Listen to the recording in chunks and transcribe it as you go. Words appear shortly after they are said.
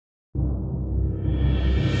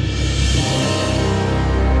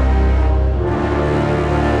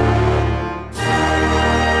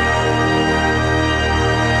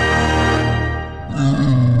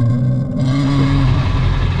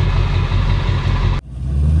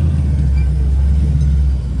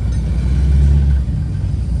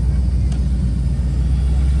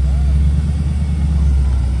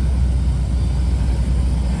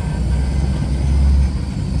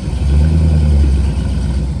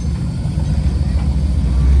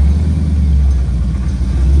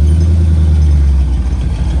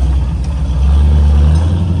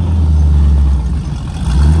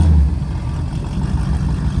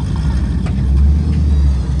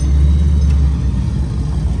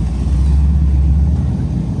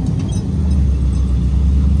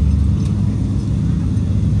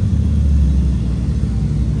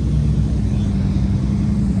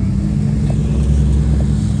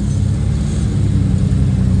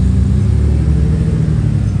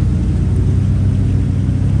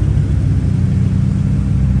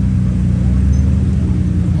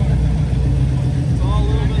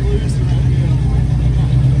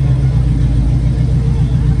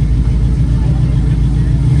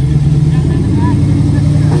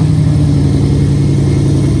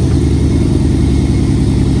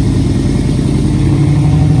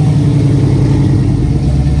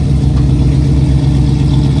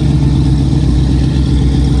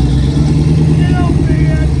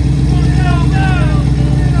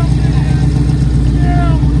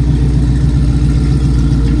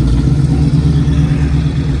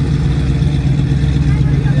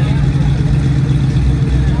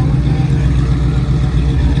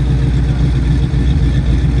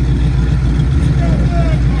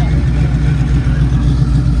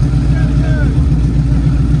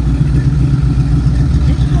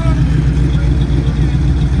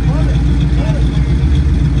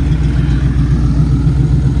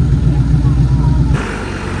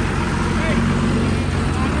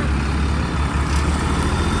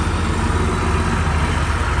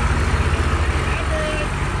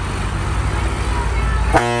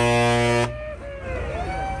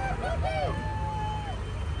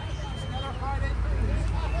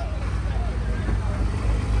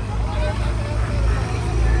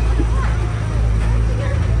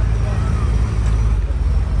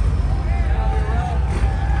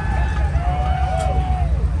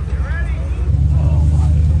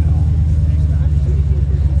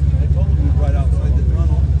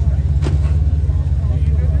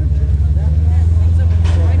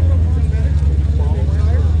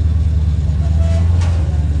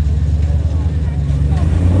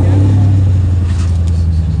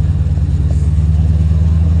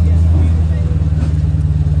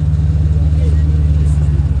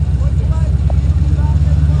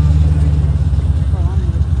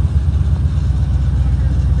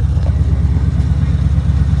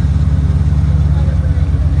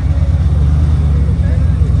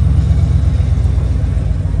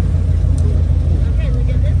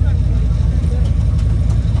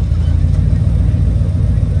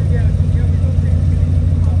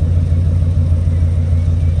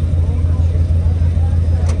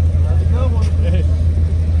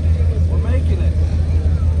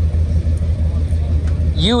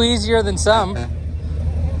few easier than some.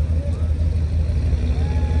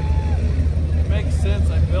 Makes sense.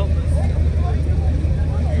 I built this.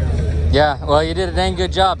 Yeah, well, you did a dang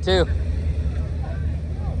good job too.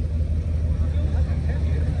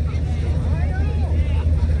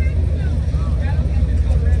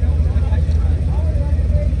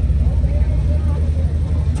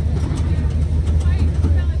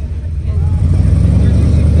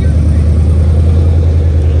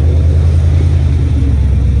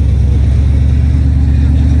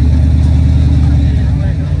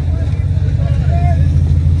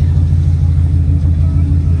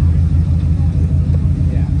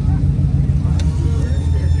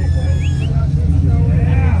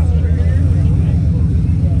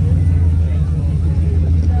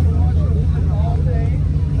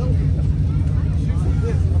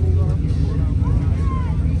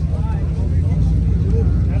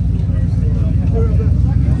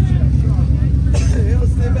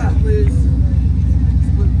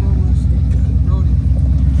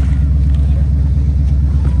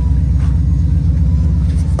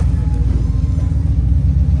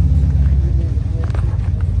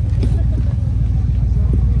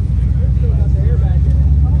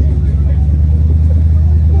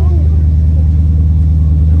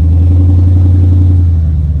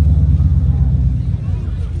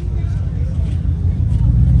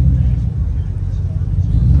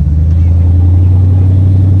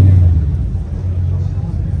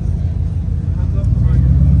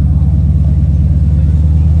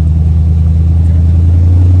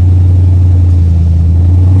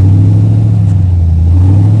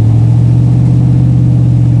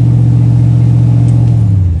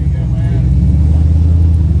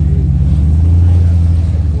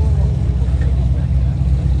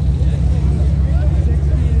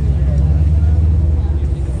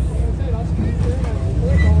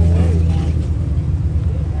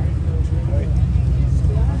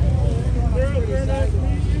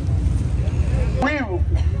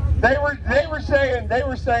 They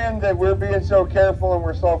were saying that we're being so careful and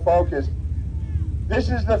we're so focused. This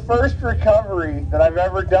is the first recovery that I've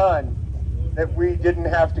ever done that we didn't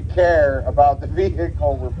have to care about the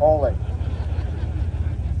vehicle we're pulling.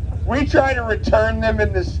 We try to return them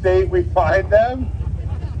in the state we find them.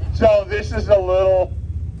 So this is a little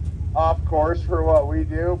off course for what we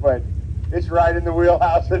do, but it's right in the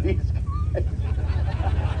wheelhouse of these guys.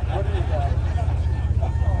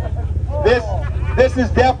 This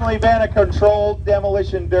has definitely been a controlled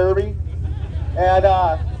demolition derby. And,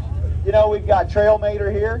 you know, we've got Trail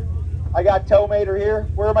Mater here. I got Tow Mater here.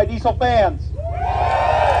 Where are my diesel fans?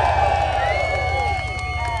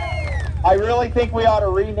 I really think we ought to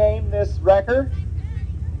rename this wrecker.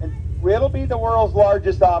 And it'll be the world's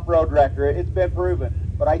largest off-road wrecker. It's been proven.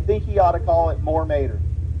 But I think he ought to call it More Mater.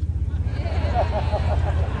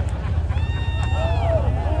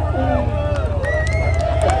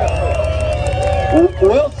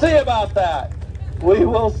 We'll see about that. We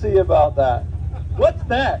will see about that. What's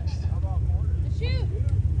next? Shoot.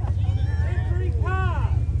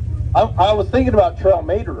 I was thinking about Trail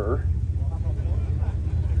Materer.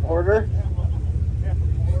 Order.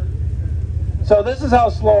 So this is how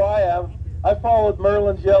slow I am. I followed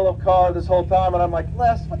Merlin's yellow car this whole time, and I'm like,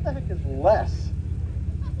 Les, what the heck is Les?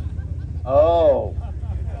 Oh.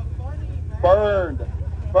 Burned.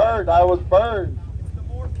 Burned. I was burned.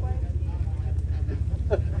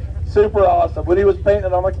 Super awesome. When he was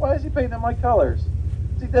painting, I'm like, why is he painting my colors?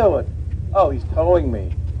 What's he doing? Oh, he's towing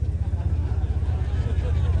me.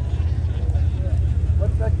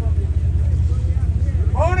 What's that company?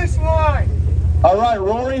 Bonus line! All right,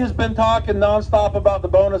 Rory has been talking nonstop about the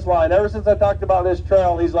bonus line. Ever since I talked about this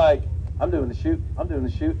trail, he's like, I'm doing the shoot, I'm doing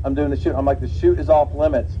the shoot, I'm doing the shoot. I'm like, the shoot is off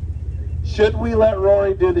limits. Should we let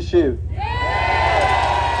Rory do the shoot? Yeah!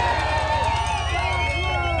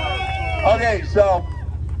 Okay, so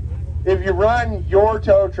if you run your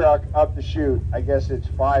tow truck up the chute, I guess it's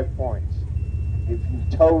 5 points. If you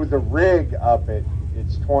tow the rig up it,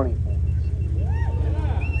 it's 20 points.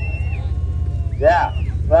 Yeah,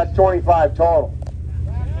 that's 25 total.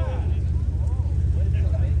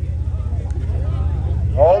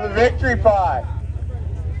 Oh, the victory pie.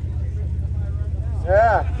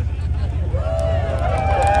 Yeah.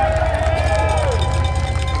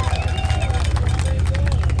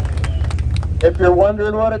 If you're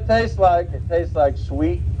wondering what it tastes like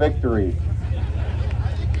sweet victory.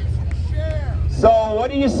 So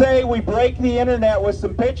what do you say we break the internet with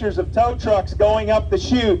some pictures of tow trucks going up the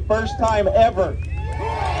chute, first time ever?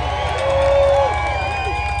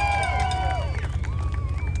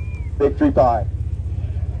 Victory pie.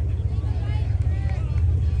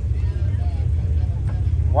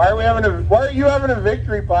 Wow. Why are you having a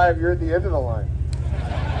victory pie if you're at the end of the line?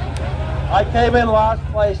 I came in last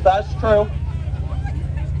place, that's true.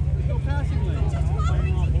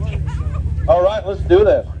 All right, let's do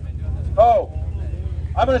this. Oh,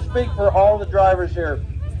 I'm going to speak for all the drivers here.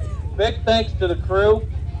 Big thanks to the crew.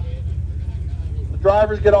 The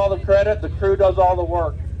drivers get all the credit, the crew does all the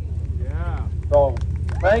work. Yeah. So,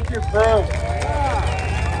 thank you, crew.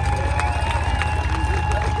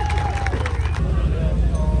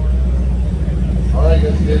 All right,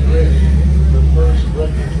 let's get ready. The first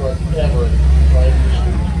wrecking truck ever.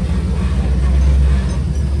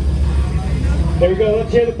 There we go.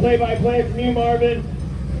 Let's hear the play-by-play from you, Marvin.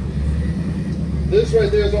 This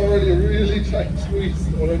right there is already a really tight squeeze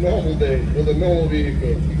on a normal day with a normal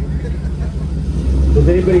vehicle. Does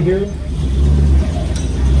anybody hear him?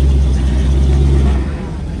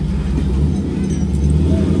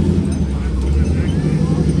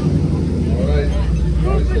 All right,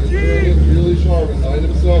 now he's going to turn it really sharp and line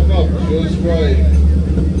himself up just right.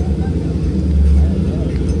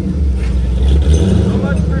 So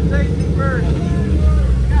much for safety first.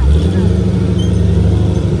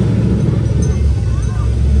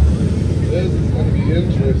 This is going to be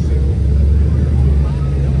interesting.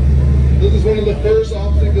 This is one of the first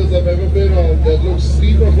obstacles I've ever been on that looks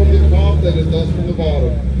steeper from the top than it does from the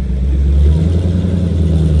bottom.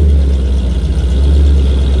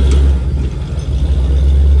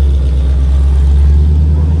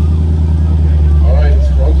 Alright, his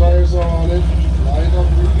front tires are on it, lined up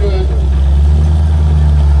pretty good.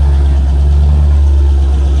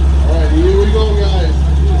 Alright, here we go, guys.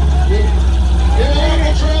 Get on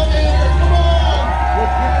the trail, man! Come on!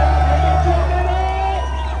 Let's get it up!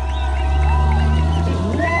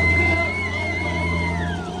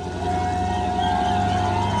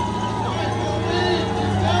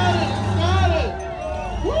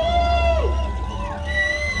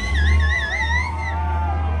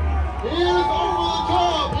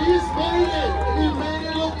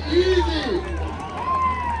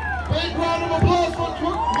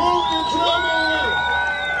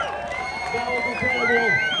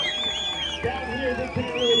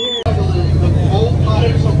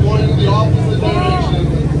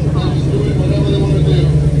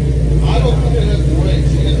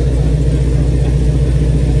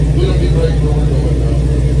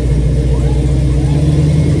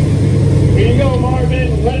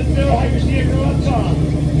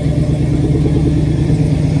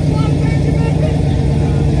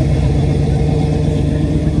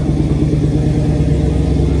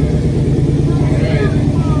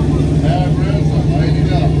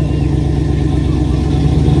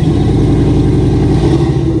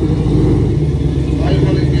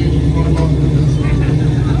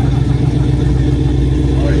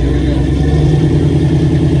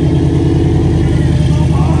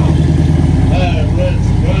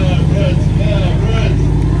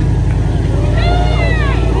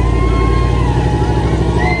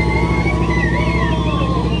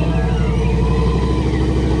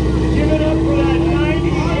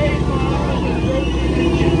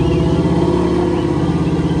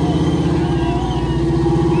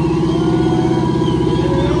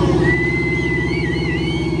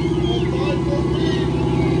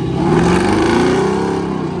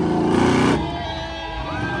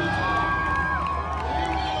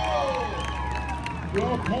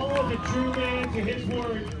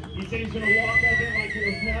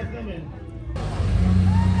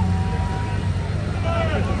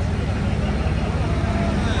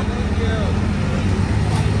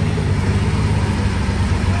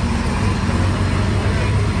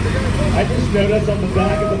 I just noticed on the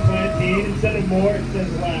back of the plantain, instead of more, it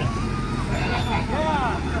says less.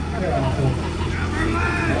 They're awesome.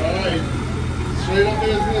 Alright, straight up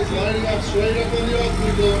business, lining up straight up on the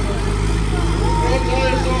obstacle. Front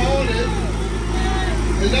tires are on it.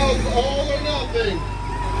 And now it's all or nothing.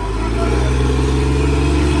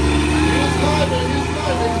 He's climbing, he's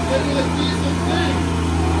getting a decent thing.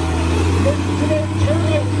 Turn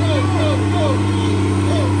up, go.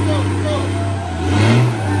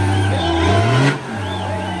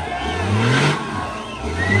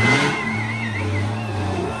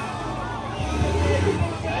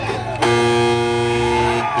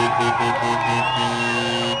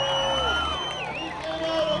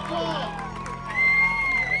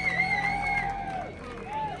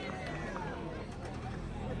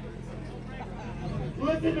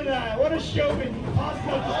 Listen to that. What a showman.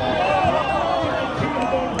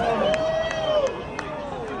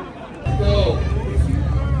 Go.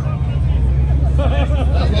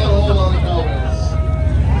 That's not a whole lot of comments.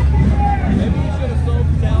 Maybe you should have sold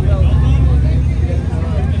the down belt.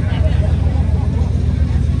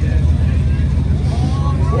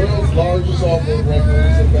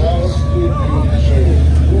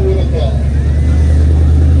 Who would have thought?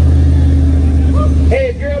 Hey,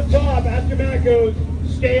 if you're up top, after Matt goes,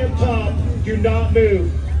 stay up top. Do not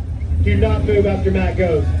move. Do not move after Matt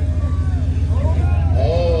goes.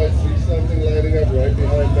 Oh, I see something lighting up right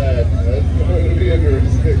behind Matt. That's going to be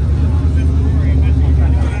interesting.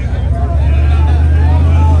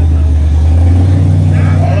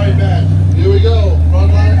 All right, Matt. Here we go.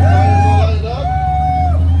 Front line tires are lined up.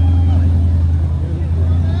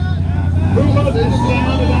 Who loves the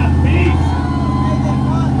sound of that beast?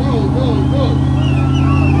 Go, go, go.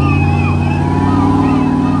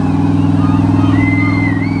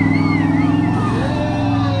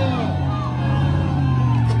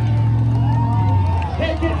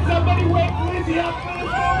 Hey, can somebody wake Lizzie up for this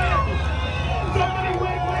moment? Somebody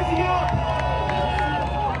wake Lizzie up!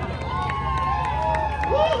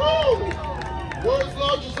 Woohoo! World's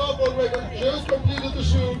largest off-road record just completed the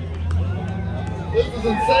shoot. This is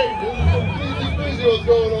insane. This is completely crazy what's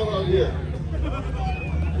going on out here.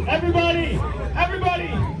 Everybody,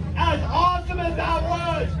 as awesome as that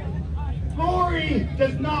was, Rory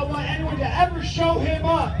does not want anyone to ever show him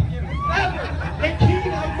up. Ever. The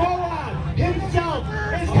king of Moab himself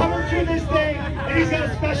is coming through this thing, and he's got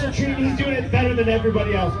a special treat. He's doing it better than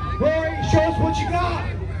everybody else. Rory, show us what you got.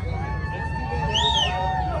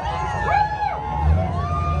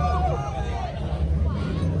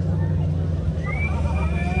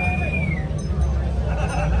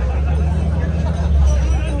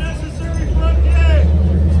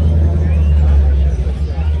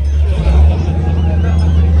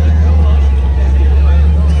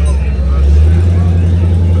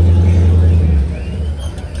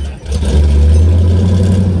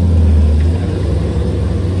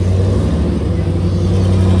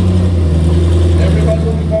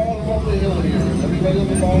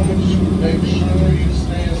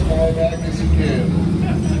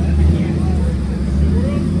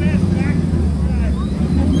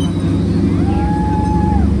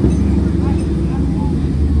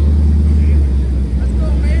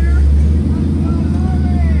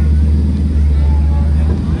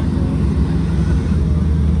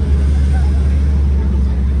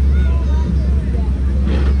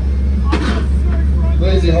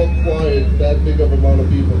 How quiet that big of amount of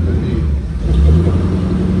people can be. Push them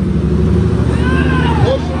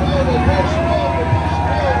over, push them over, push them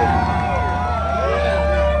over.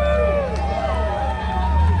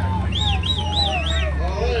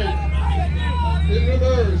 All right. In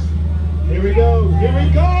reverse. Here we go, here we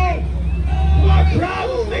go! Come on, crowd,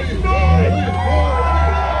 let's make some noise!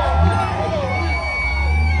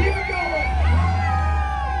 Keep it going!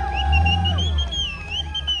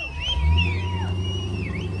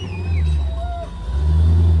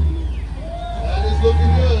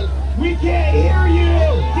 Looking good. We can't hear you!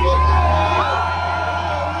 Keep it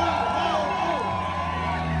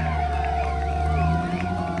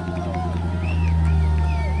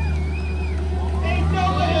Ain't no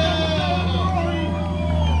way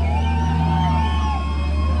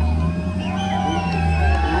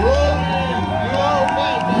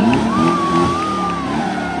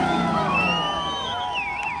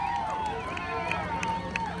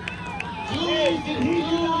Did he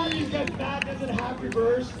not because Matt doesn't have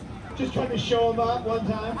reverse? Just trying to show him up one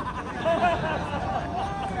time?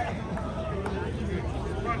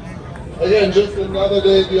 Again, just another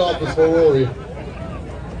day at the office for Rory.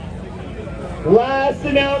 Last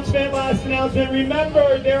announcement.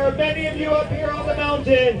 Remember, there are many of you up here on the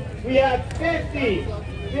mountain. We have 50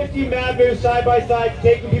 Mad Moves side-by-side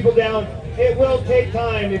taking people down. It will take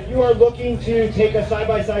time. If you are looking to take a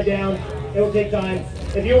side-by-side down, it will take time.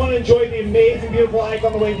 If you want to enjoy the amazing, beautiful hike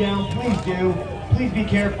on the way down, please do. Please be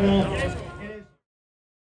careful.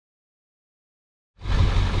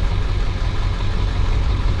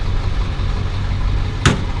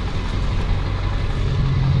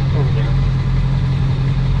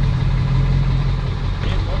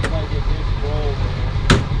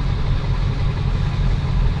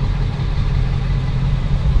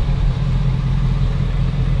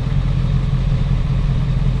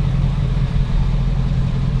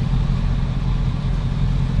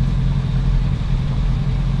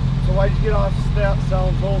 Why'd you get off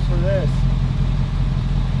selling tools for this?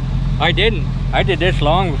 I didn't. I did this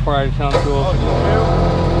long before I was selling tools.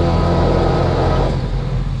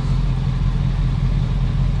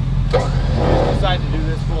 Oh, did you decide to do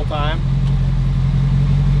this full time?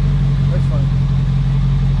 This one.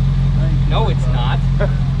 No, it's not.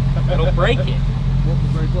 It'll break it. What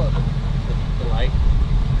will break what? The light.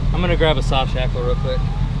 I'm gonna grab a soft shackle real quick.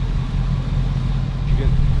 You get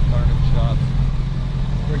garnet shots.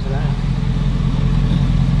 Where's it at?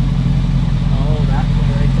 Oh, that one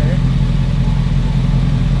right there.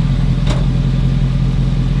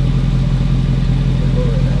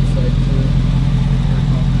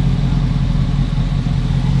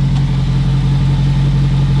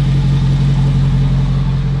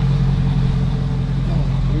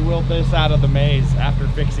 wheeled this out of the maze after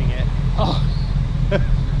fixing it. Oh,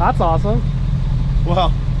 that's awesome.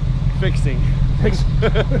 Well, fixing.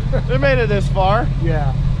 They made it this far.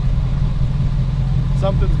 Yeah.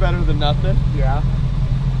 Something's better than nothing. Yeah.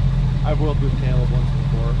 I've wheeled with Caleb once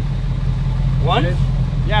before. Once?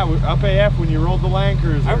 Yeah, up AF when you rolled the Land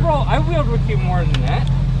Cruiser. I wheeled with you more than that.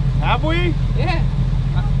 Have we? Yeah.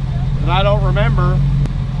 And I don't remember.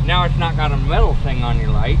 Now it's not got a metal thing on your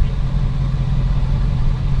light.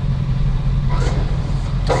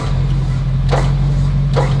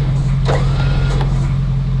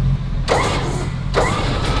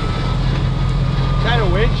 What kind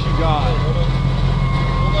of winch you got?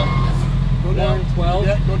 Go down. 12.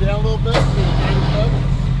 Yeah, go down a little bit.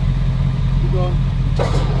 Keep going.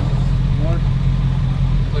 More.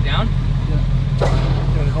 Go down? Yeah.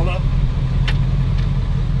 Okay, hold up.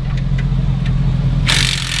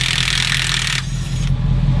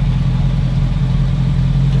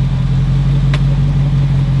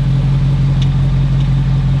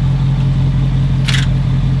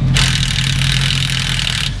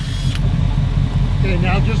 Okay,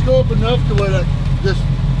 now just go up enough to where that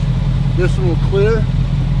this will clear.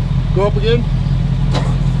 Go up again.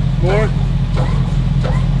 More.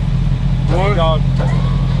 More. Dog.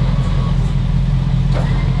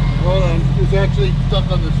 Hold on. It's actually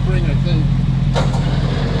stuck on the spring, I think.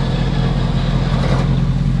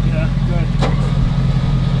 Yeah, good.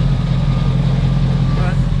 All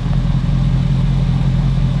right.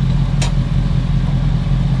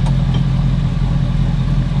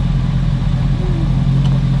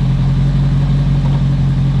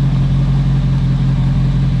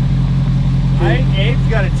 I think Abe's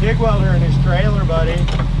got a TIG welder in his trailer, buddy.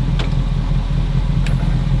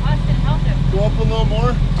 Austin, help him. Go up a little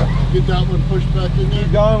more. Get that one pushed back in there.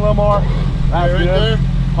 Keep going a little more. That's Right good. there.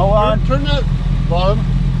 Hold on. Turn that bottom.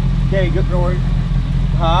 Okay, good Rory.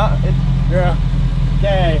 Huh? Yeah.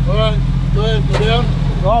 Okay. All right. Go ahead. Go down.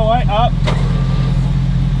 Go way up.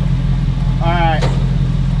 Alright.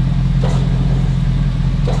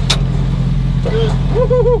 Good.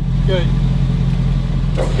 Woo-hoo-hoo. Okay.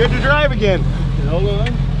 Good to drive again. Okay, hold on.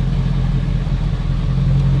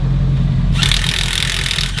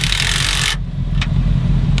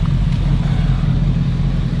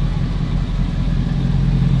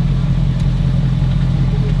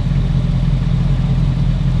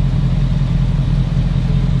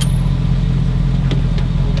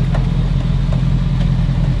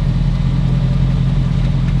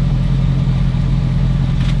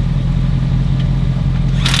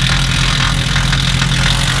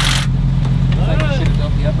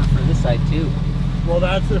 Well,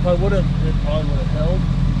 that's if I would have, it probably would have held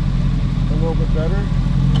a little bit better.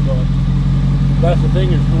 But that's the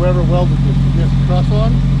thing is, whoever welded this truss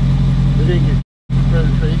on, they didn't get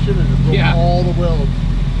penetration, and it broke all the welds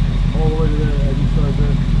all the way to there as you started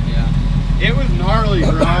there. Yeah. It was gnarly,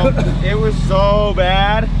 bro. It was so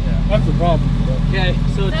bad. Yeah, that's the problem. Okay,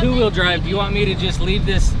 so two-wheel drive. Do you want me to just leave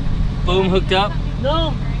this boom hooked up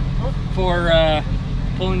No. for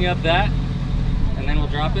pulling you up that, and then we'll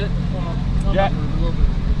drop it? Yeah.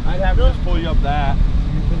 I'd have to just pull you up that.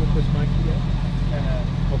 You finished this mic yet?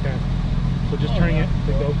 Okay. So just turning it,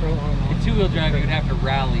 the GoPro on and The off. two-wheel drive, you'd have to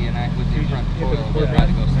rally, and with your front if foil, it's we'll clear. try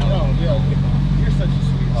to go slow. Oh, yeah. You're such a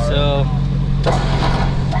sweetheart. So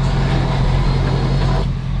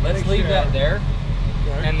let's leave that there,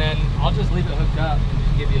 Okay. and then I'll just leave it hooked up and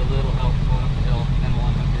just give you a little help going up the hill, and then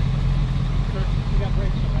we'll unhook it. You got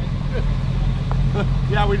brakes, right?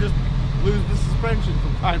 Yeah, we just lose the suspension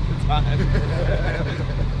from time to time.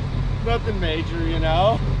 Nothing major, you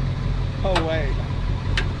know. Oh wait.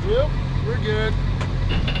 Yep, we're good.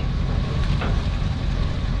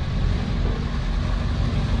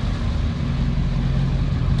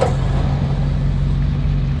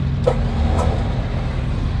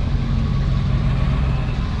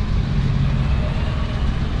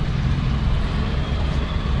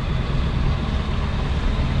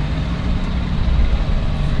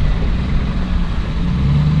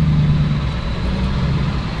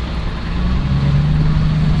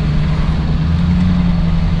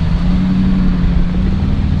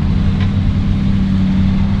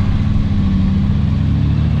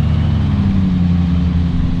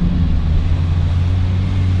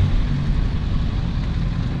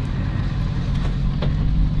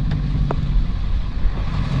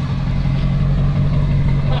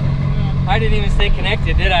 I didn't even stay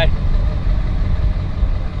connected, did I?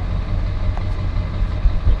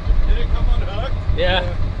 Did it come unhooked?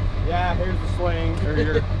 Yeah. Yeah, here's the swing. Or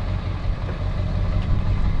your...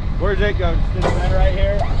 Where'd it go? Just in the bed right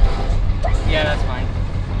here? Yeah, that's fine.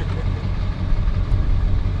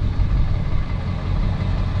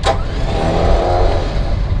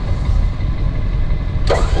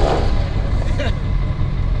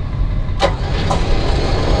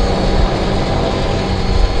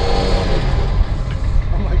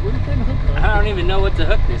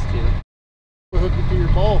 supposed to. Hook it to your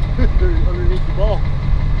ball, underneath your ball.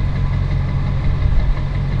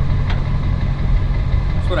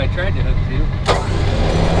 That's what I tried to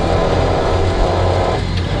hook to.